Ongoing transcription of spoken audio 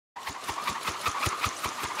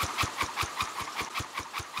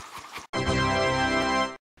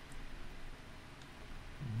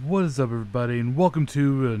What is up, everybody, and welcome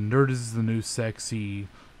to Nerd is the New Sexy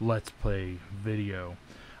Let's Play video.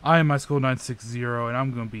 I am MySchool960, and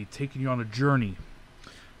I'm going to be taking you on a journey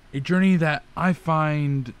that I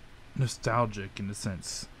find nostalgic in a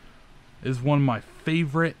sense. It is one of my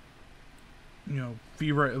favorite,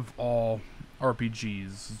 favorite of all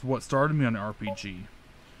RPGs. It's what started me on an RPG,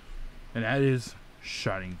 and that is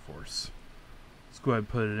Shining Force. Let's go ahead and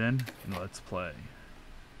put it in, and let's play.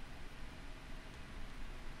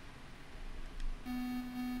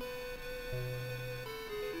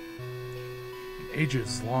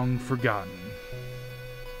 Ages long forgotten,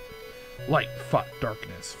 light fought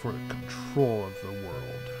darkness for the control of the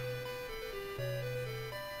world.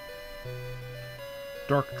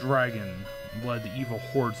 Dark Dragon led the evil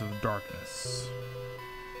hordes of darkness.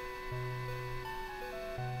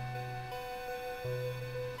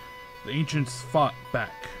 The ancients fought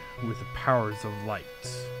back with the powers of light.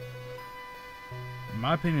 In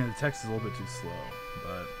my opinion, the text is a little bit too slow,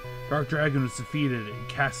 but Dark Dragon was defeated and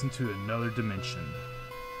cast into another dimension.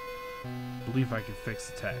 I believe I can fix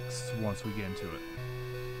the text once we get into it.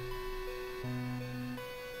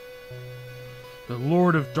 The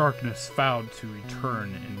Lord of Darkness vowed to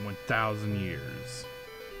return in 1,000 years.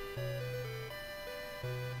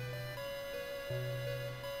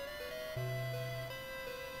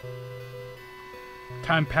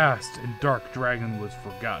 Time passed and Dark Dragon was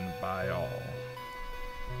forgotten by all.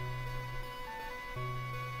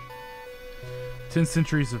 10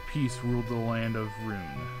 centuries of peace ruled the land of Rune.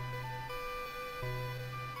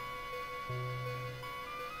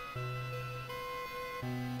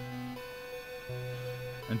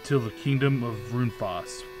 Until the kingdom of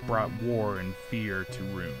Runefaust brought war and fear to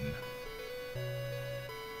Rune.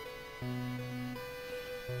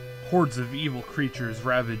 Hordes of evil creatures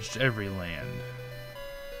ravaged every land.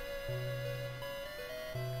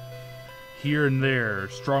 Here and there,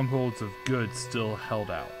 strongholds of good still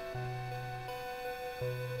held out,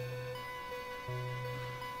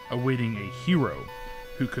 awaiting a hero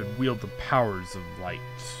who could wield the powers of light.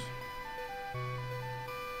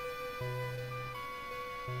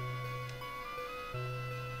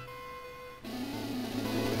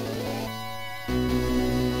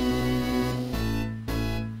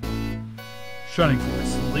 Shining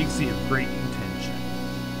Force, Legacy of Great Intention.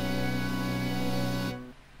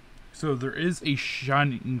 So there is a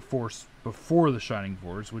Shining Force before the Shining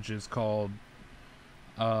Force, which is called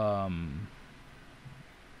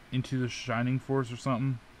Into the Shining Force or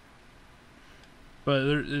something.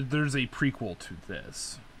 But there's a prequel to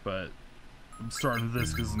this. But I'm starting with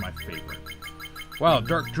this because it's my favorite. Wow,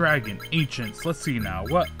 Dark Dragon, Ancients. Let's see now.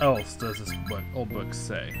 What else does this old book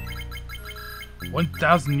say?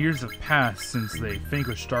 1,000 years have passed since they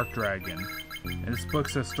vanquished Dark Dragon. And this book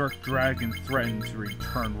says Dark Dragon threatened to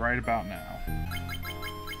return right about now.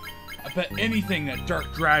 I bet anything that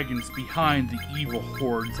Dark Dragon's behind the evil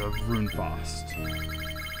hordes of Runefaust.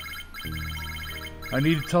 I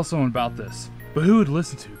need to tell someone about this, but who would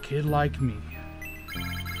listen to a kid like me?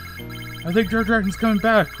 I think Dark Dragon's coming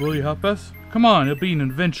back. Will you help us? Come on, it'll be an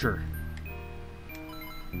adventure.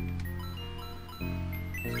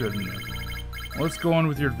 It's good enough. Let's go on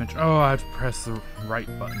with your adventure. Oh, I have to press the right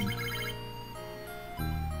button.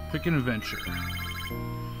 Pick an adventure.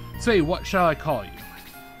 Say, what shall I call you?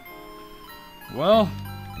 Well,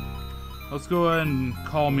 let's go ahead and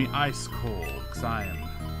call me Ice Cold, because I am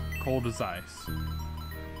cold as ice.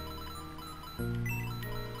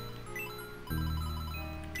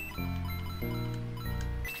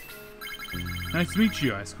 Nice to meet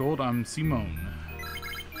you, Ice Cold. I'm Simone.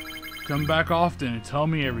 Come back often and tell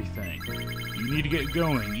me everything. You need to get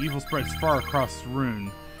going. Evil spreads far across the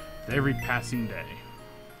Rune with every passing day.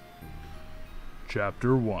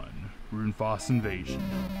 Chapter 1. Runefaust Invasion.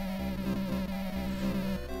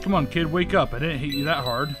 Come on, kid, wake up. I didn't hit you that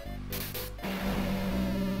hard.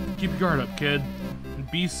 Keep your guard up, kid. The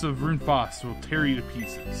beasts of Runefaust will tear you to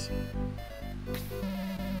pieces.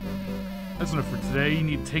 That's enough for today. You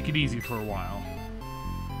need to take it easy for a while.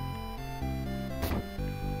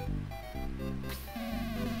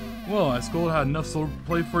 Well, Ice Cold had enough soul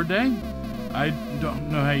play for a day. I don't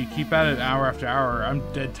know how you keep at it hour after hour. I'm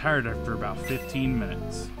dead tired after about 15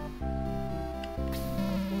 minutes.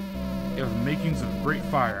 You have the makings of a great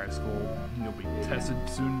fire, Ice Cold. You'll be tested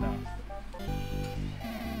soon enough.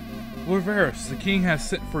 Lord Varus, the king has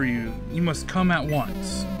sent for you. You must come at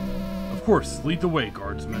once. Of course, lead the way,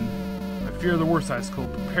 guardsman. I fear the worst, Ice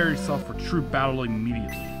Cold. Prepare yourself for true battle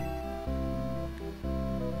immediately.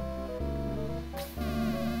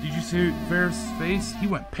 Did you see Varus' face? He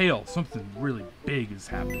went pale. Something really big is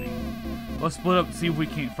happening. Let's split up and see if we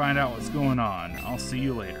can't find out what's going on. I'll see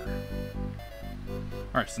you later.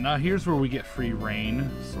 Alright, so now here's where we get free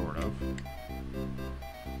reign, sort of.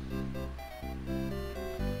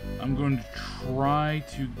 I'm going to try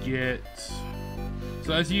to get...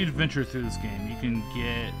 So as you adventure through this game, you can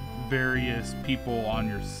get various people on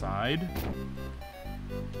your side.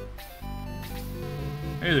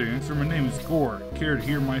 Hey there, youngster. My name is Gore. Care to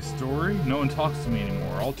hear my story? No one talks to me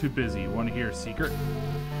anymore. All too busy. Want to hear a secret?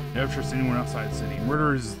 Never trust anyone outside the city.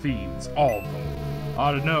 Murderers, thieves, all of them.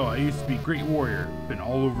 Ought to know, I used to be a great warrior. Been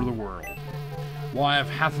all over the world. Well, I have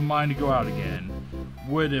half a mind to go out again.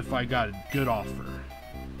 Would if I got a good offer.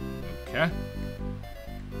 Okay.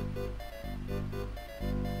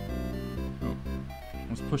 Oh,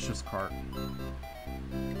 let's push this cart.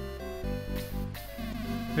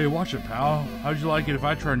 Hey, watch it, pal. How'd you like it if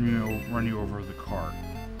I tried to run you over with the cart?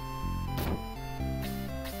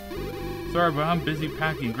 Sorry, but I'm busy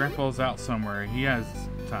packing. Grandpa's out somewhere. He has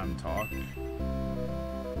time to talk.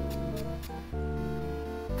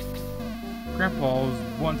 Grandpa was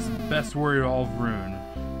once the best warrior of all of Rune,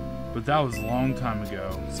 but that was a long time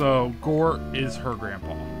ago. So, Gore is her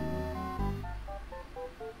grandpa.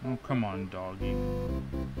 Oh, come on, doggy.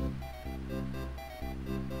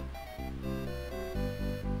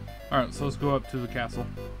 Alright, so let's go up to the castle.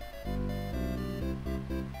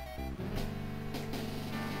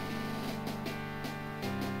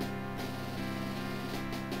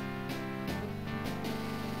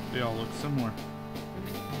 They all look similar.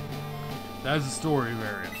 That is the story of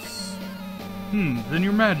Arius. Then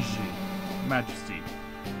your majesty,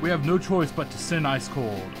 we have no choice but to send Ice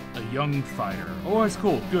Cold, a young fighter. Oh, Ice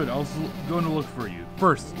Cold, good, I was going to look for you.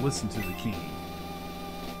 First, listen to the king.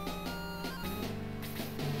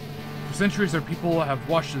 For centuries, our people have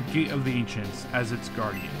watched the gate of the ancients as its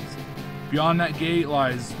guardians. Beyond that gate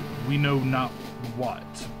lies we know not what,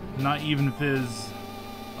 not even viz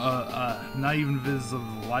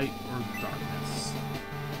of light or darkness.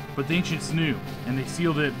 But the ancients knew, and they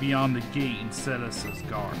sealed it beyond the gate and set us as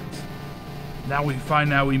guards. Now we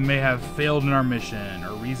find out we may have failed in our mission,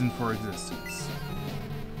 or reason for existence.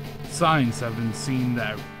 Signs have been seen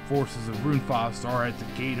that forces of Runefaust are at the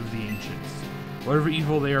gate of the ancients. Whatever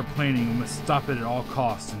evil they are planning, we must stop it at all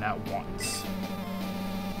costs and at once.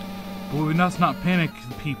 But we must not panic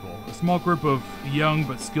the people, a small group of young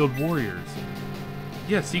but skilled warriors.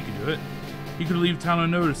 Yes, he could do it. He could leave town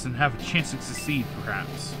unnoticed and have a chance to succeed,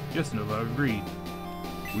 perhaps. Yes, Nova, agreed.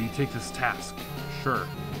 Will you take this task? Sure.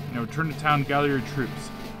 Now return to town and gather your troops.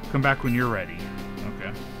 Come back when you're ready.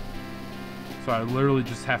 Okay. So I literally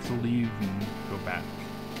just have to leave and go back.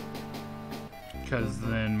 Because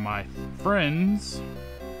then my friends...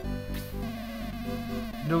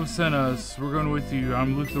 Nova sent us. We're going with you.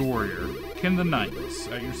 I'm Luke the Warrior. Ken the Knights.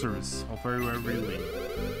 At your service. I'll ferry wherever you lead.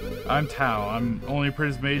 I'm Tao. I'm only a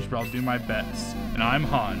apprentice mage, but I'll do my best. And I'm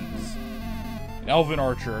Hans. An elven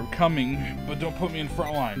archer. I'm coming, but don't put me in the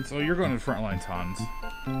front lines. Oh, you're going to the front lines, Hans.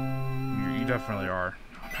 You definitely are.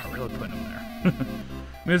 I'm not really putting him there.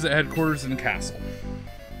 Visit headquarters in the castle.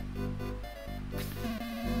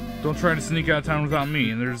 Don't try to sneak out of town without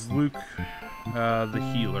me. And there's Luke,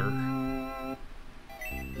 the healer.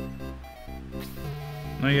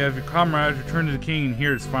 Now you have your comrades return to the king and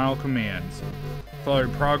hear his final commands. Follow your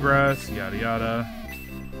progress, yada yada.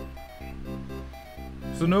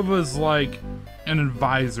 So Nova is like an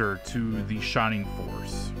advisor to the Shining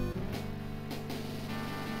Force.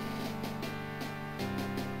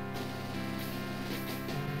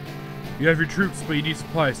 You have your troops, but you need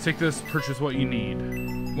supplies. Take this, purchase what you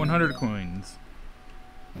need. 100 coins.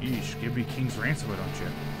 Yeesh, give me king's ransom, don't you?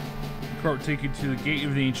 The cart will take you to the gate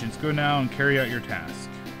of the ancients. Go now and carry out your task.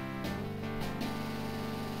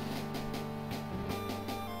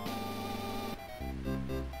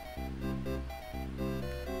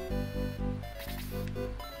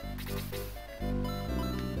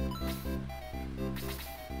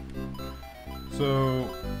 So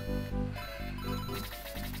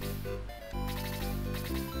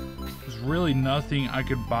there's really nothing I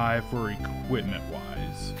could buy for equipment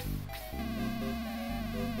wise.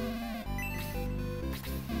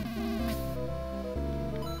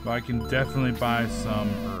 But I can definitely buy some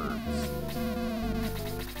herbs.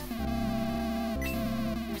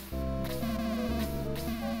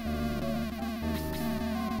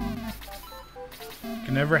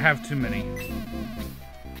 Can never have too many.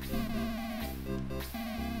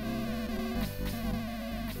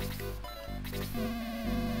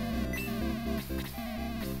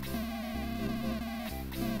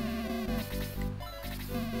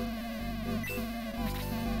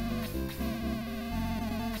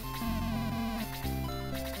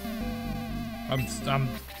 I'm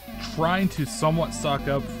trying to somewhat stock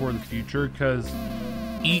up for the future because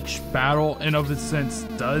each battle in of its sense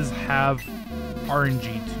does have RNG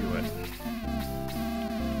to it.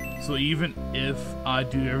 So even if I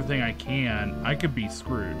do everything I can, I could be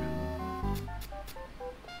screwed.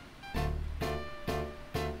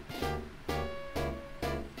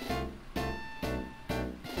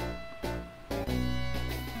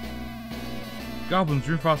 Goblins,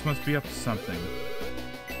 Dreamfrost must be up to something.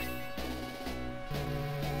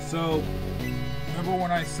 So, remember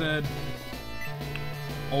when I said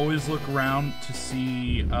always look around to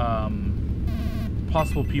see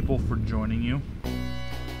possible people for joining you?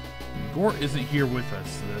 Gore isn't here with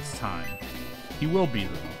us this time. He will be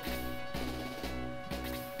though.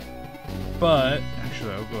 But,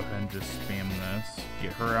 actually I'll go ahead and just spam this.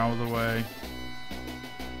 Get her out of the way.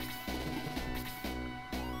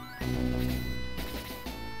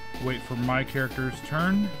 Wait for my character's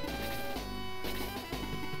turn.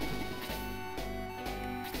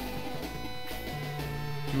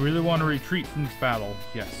 Do you really want to retreat from this battle?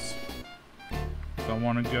 Yes. So I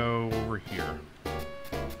want to go over here.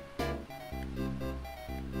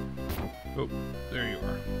 Oh, there you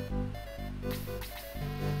are.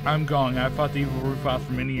 I'm Gong. I've fought the evil Rufus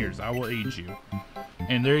for many years. I will aid you.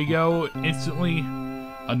 And there you go. Instantly,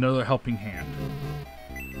 another helping hand.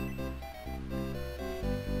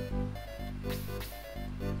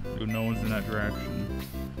 No one's in that direction.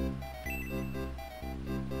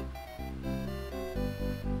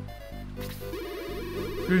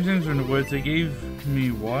 Three things are in the woods. They gave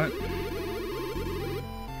me what?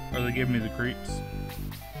 Or they gave me the creeps.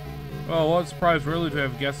 Well, what surprise really to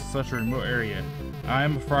have guests in such a remote area. I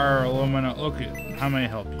am a friar alone. Look at how may I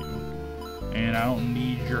help you? And I don't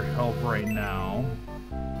need your help right now.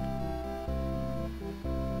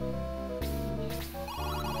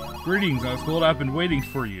 Greetings, Osgold. I've been waiting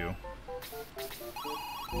for you.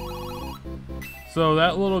 So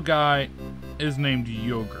that little guy is named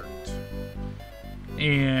Yogurt.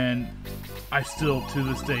 And I still, to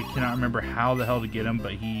this day, cannot remember how the hell to get him,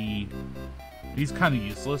 but he's kind of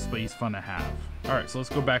useless, but he's fun to have. Alright, so let's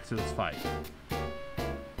go back to this fight.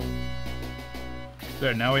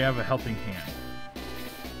 There, now we have a helping hand.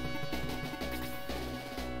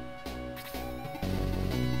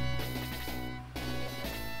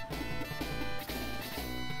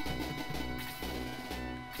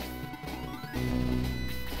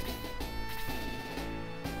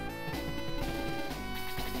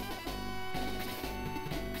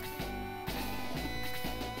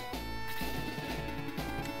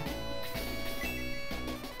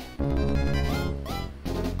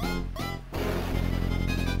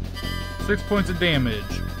 6 points of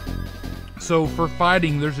damage. So for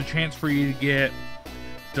fighting, there's a chance for you to get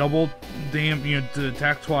double damage, to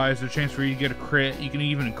attack twice. There's a chance for you to get a crit. You can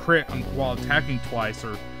even crit while attacking twice,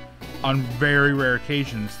 or on very rare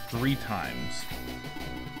occasions, 3 times.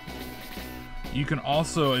 You can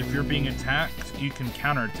also, if you're being attacked, you can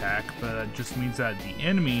counterattack, but that just means that the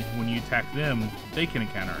enemy, when you attack them, they can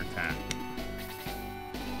counterattack.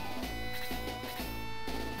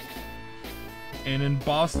 And in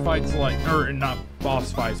boss fights like, or not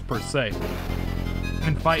boss fights per se,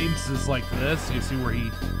 in fight instances like this, you see where he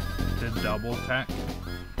did double attack.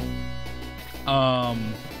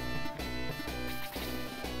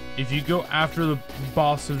 If you go after the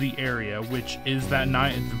boss of the area, which is that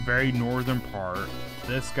knight at the very northern part,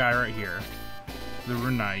 this guy right here, the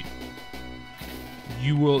knight,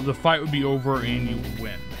 the fight would be over and you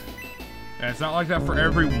win. And it's not like that for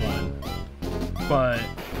everyone, but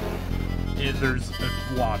there's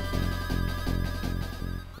a lot of them.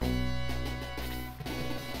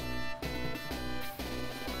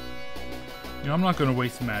 You know, I'm not going to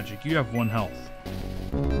waste magic. You have 1 health.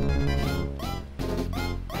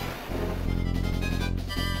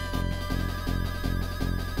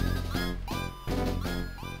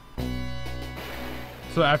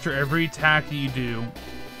 So after every attack that you do,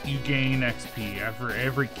 you gain XP. After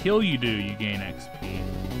every kill you do, you gain XP.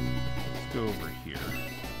 Let's go over here.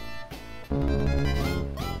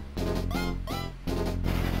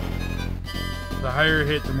 The higher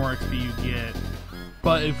hit, the more XP you get.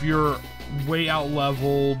 But if you're way out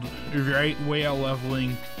leveled, if you're way out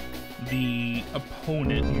leveling the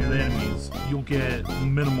opponent, the enemies, you'll get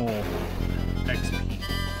minimal XP,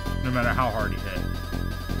 no matter how hard you hit.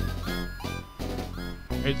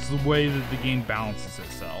 It's the way that the game balances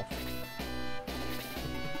itself.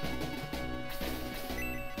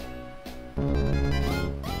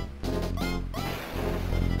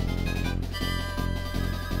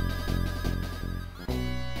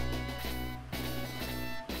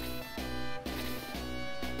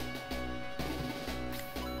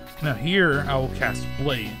 Now here, I will cast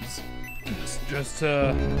Blades, just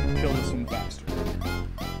to kill this one faster.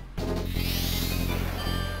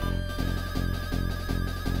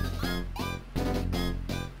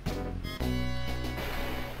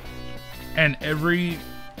 And every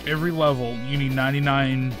level you need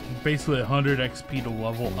 99, basically 100 XP to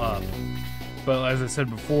level up. But as I said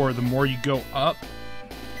before, the more you go up,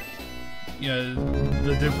 you know,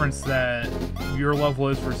 the difference that your level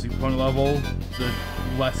is versus the opponent level, the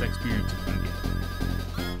less experience you're gonna get.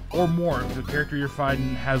 Or more, if the character you're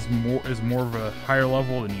fighting is more of a higher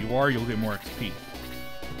level than you are, you'll get more XP.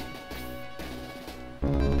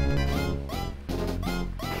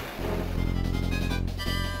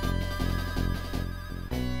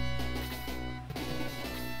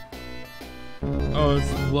 Oh,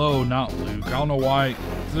 it's Lo, not Luke. I don't know why.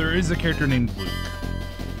 There is a character named Luke,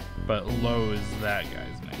 but Lo is that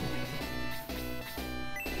guy's name.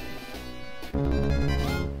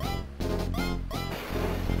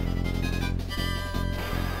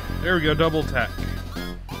 There we go, double attack.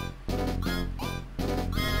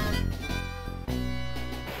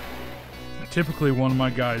 Typically, one of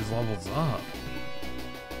my guys levels up.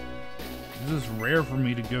 This is rare for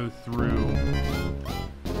me to go through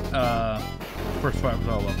first fight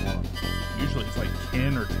without level up. Usually it's like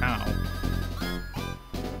Ken or Tao.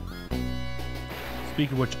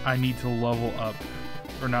 Speaking of which, I need to level up,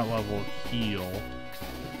 or not level, heal.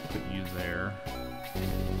 Put you there.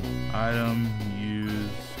 Item, use.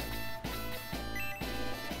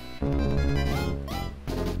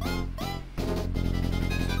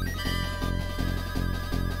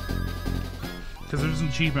 Because there's an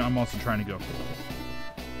achievement I'm also trying to go for,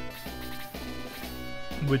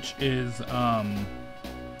 which is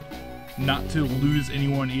not to lose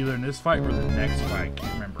anyone either in this fight or the next fight. I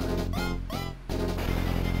can't remember.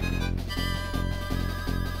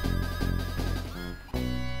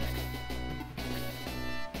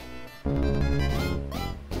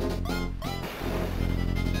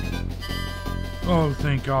 Oh,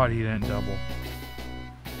 thank God he didn't double.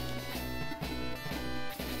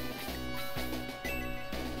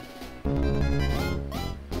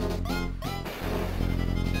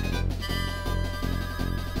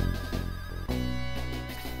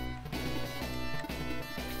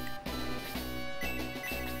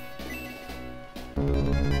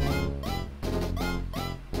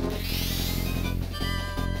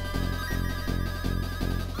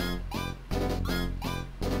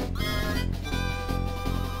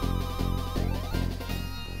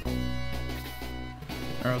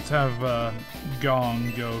 Alright, let's have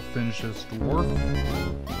Gong go finish this dwarf.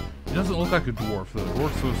 He doesn't look like a dwarf though. The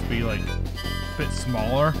dwarf's supposed to be like a bit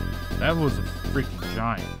smaller. That was a freaking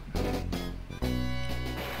giant.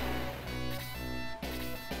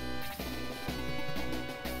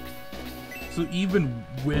 So even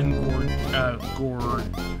when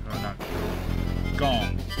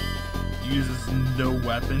Gong uses no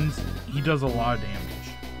weapons, he does a lot of damage.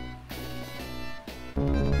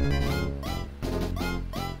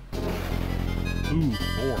 Ooh,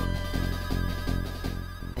 4.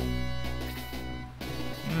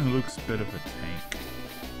 Looks a bit of a tank.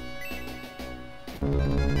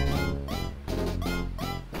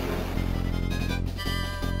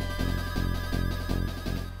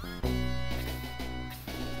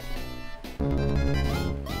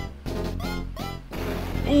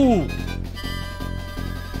 Ooh!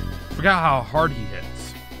 Forgot how hard he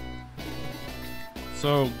hits.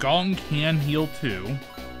 So Gong can heal too.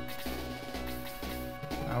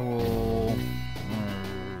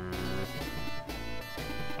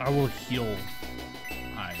 I will heal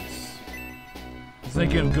Ice. I was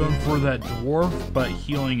thinking of going for that dwarf, but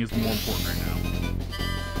healing is more important right now.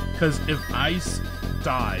 Because if Ice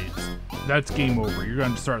dies, that's game over. You're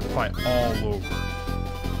going to start the fight all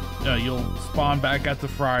over. You'll spawn back at the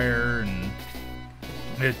Friar, and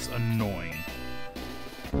it's annoying.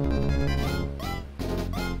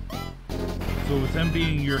 So with him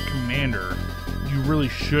being your commander, you really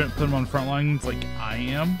shouldn't put him on front lines like I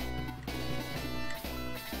am.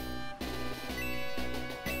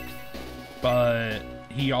 But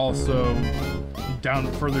he also,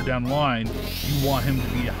 further down the line, you want him to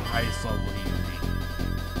be the highest level he can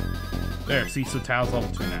be. There, see, so Tao's level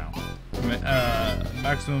 2 now.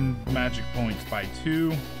 Maximum magic points by 2.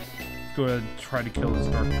 Let's go ahead and try to kill this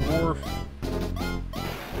Dark Dwarf.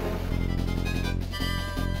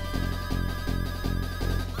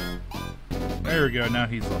 There we go, now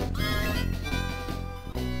he's level 2.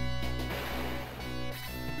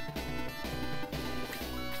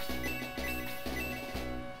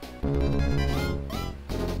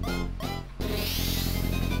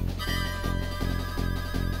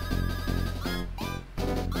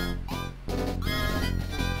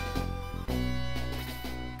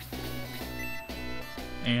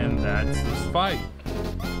 And that's this fight.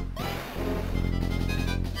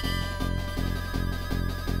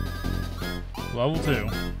 Level 2.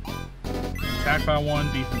 attack by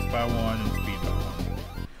 1, defense by 1, and speed by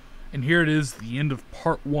 1. And here it is, the end of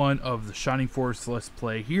part 1 of the Shining Force Let's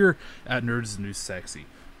Play here at Nerds is the New Sexy.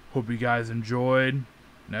 Hope you guys enjoyed,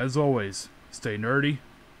 and as always, stay nerdy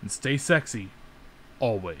and stay sexy,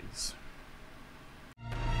 always.